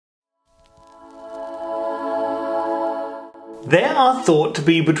There are thought to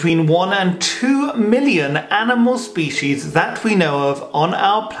be between 1 and 2 million animal species that we know of on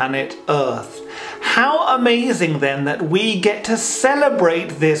our planet Earth. How amazing then that we get to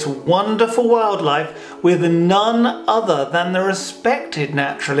celebrate this wonderful wildlife with none other than the respected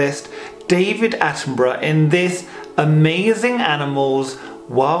naturalist David Attenborough in this Amazing Animals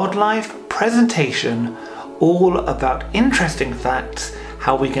Wildlife presentation, all about interesting facts,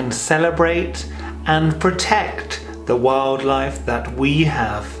 how we can celebrate and protect the wildlife that we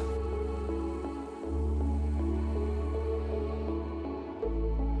have.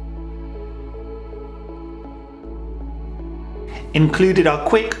 Included are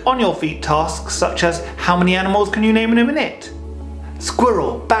quick on-your-feet tasks such as how many animals can you name in a minute?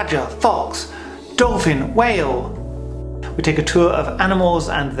 Squirrel, badger, fox, dolphin, whale. We take a tour of animals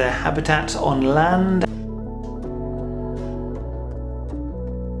and their habitats on land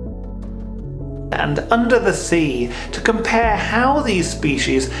and under the sea to compare how these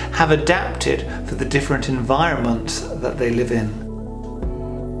species have adapted for the different environments that they live in.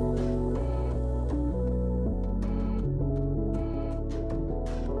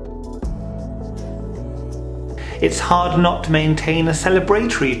 It's hard not to maintain a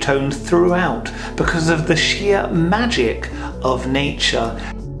celebratory tone throughout because of the sheer magic of nature.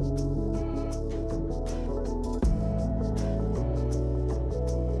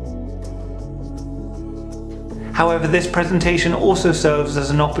 However, this presentation also serves as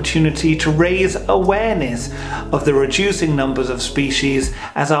an opportunity to raise awareness of the reducing numbers of species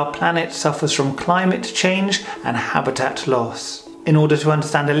as our planet suffers from climate change and habitat loss. In order to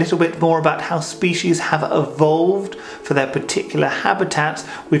understand a little bit more about how species have evolved for their particular habitats,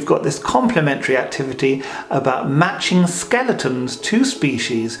 we've got this complementary activity about matching skeletons to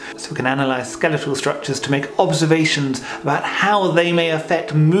species, so we can analyse skeletal structures to make observations about how they may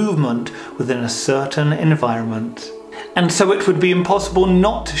affect movement within a certain environment. And so it would be impossible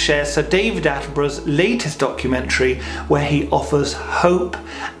not to share Sir David Attenborough's latest documentary, where he offers hope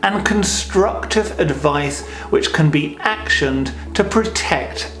and constructive advice which can be actioned to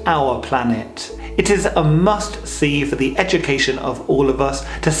protect our planet. It is a must-see for the education of all of us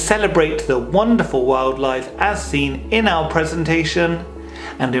to celebrate the wonderful wildlife as seen in our presentation,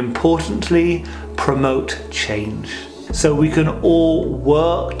 and importantly, promote change, so we can all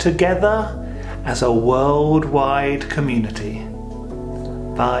work together as a worldwide community.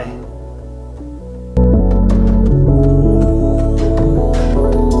 Bye.